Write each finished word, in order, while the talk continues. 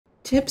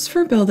Tips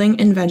for building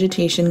and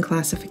vegetation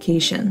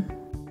classification.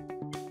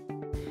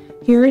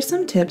 Here are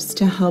some tips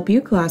to help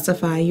you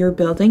classify your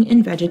building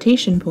and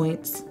vegetation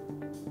points.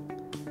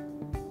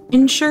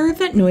 Ensure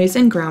that noise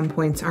and ground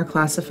points are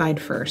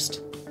classified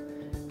first.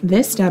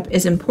 This step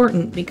is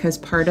important because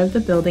part of the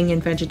building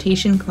and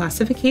vegetation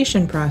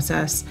classification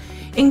process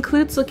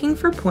includes looking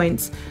for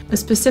points a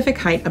specific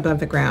height above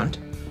the ground.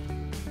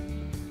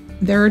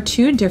 There are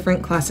two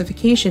different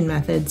classification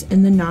methods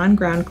in the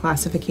non-ground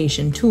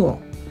classification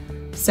tool: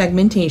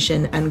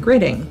 segmentation and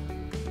gridding.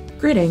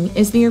 Gridding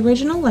is the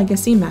original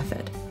legacy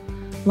method.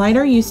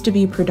 LiDAR used to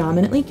be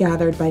predominantly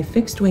gathered by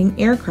fixed-wing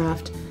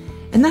aircraft,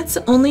 and that's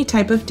the only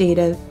type of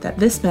data that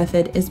this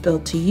method is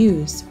built to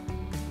use.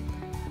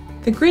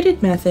 The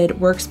gridded method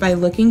works by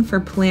looking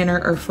for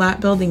planar or flat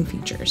building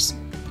features.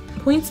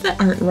 Points that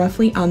aren't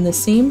roughly on the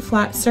same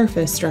flat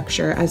surface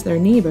structure as their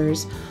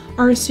neighbors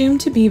are assumed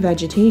to be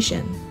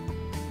vegetation.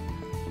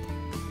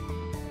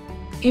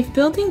 If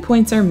building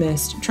points are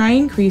missed, try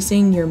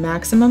increasing your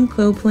maximum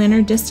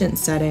coplanar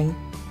distance setting.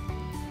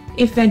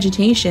 If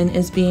vegetation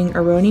is being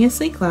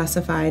erroneously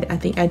classified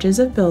at the edges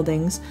of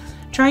buildings,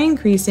 try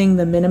increasing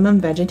the minimum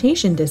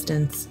vegetation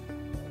distance.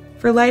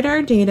 For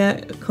LiDAR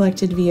data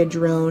collected via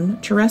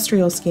drone,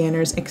 terrestrial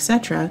scanners,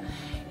 etc.,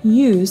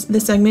 use the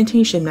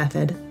segmentation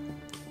method.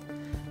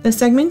 The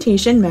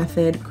segmentation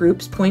method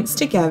groups points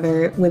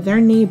together with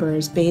their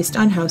neighbors based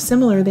on how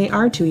similar they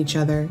are to each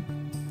other.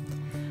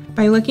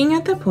 By looking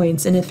at the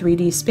points in a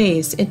 3D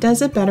space, it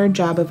does a better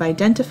job of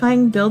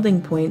identifying building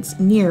points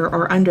near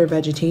or under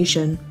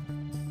vegetation.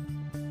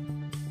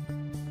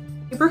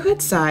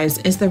 Neighborhood size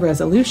is the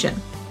resolution.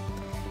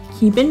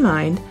 Keep in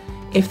mind,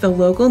 if the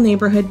local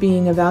neighborhood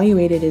being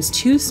evaluated is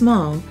too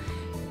small,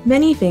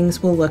 many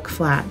things will look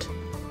flat.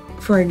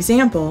 For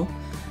example,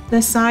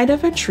 the side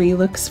of a tree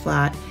looks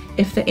flat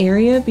if the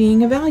area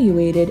being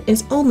evaluated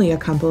is only a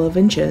couple of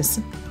inches.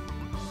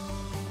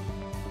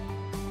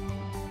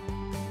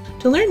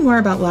 To learn more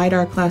about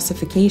LiDAR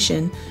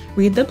classification,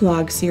 read the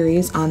blog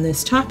series on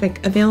this topic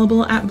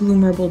available at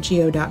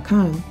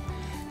bloomerablegeo.com.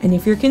 And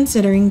if you're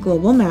considering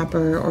Global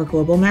Mapper or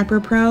Global Mapper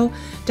Pro,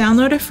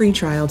 download a free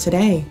trial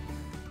today.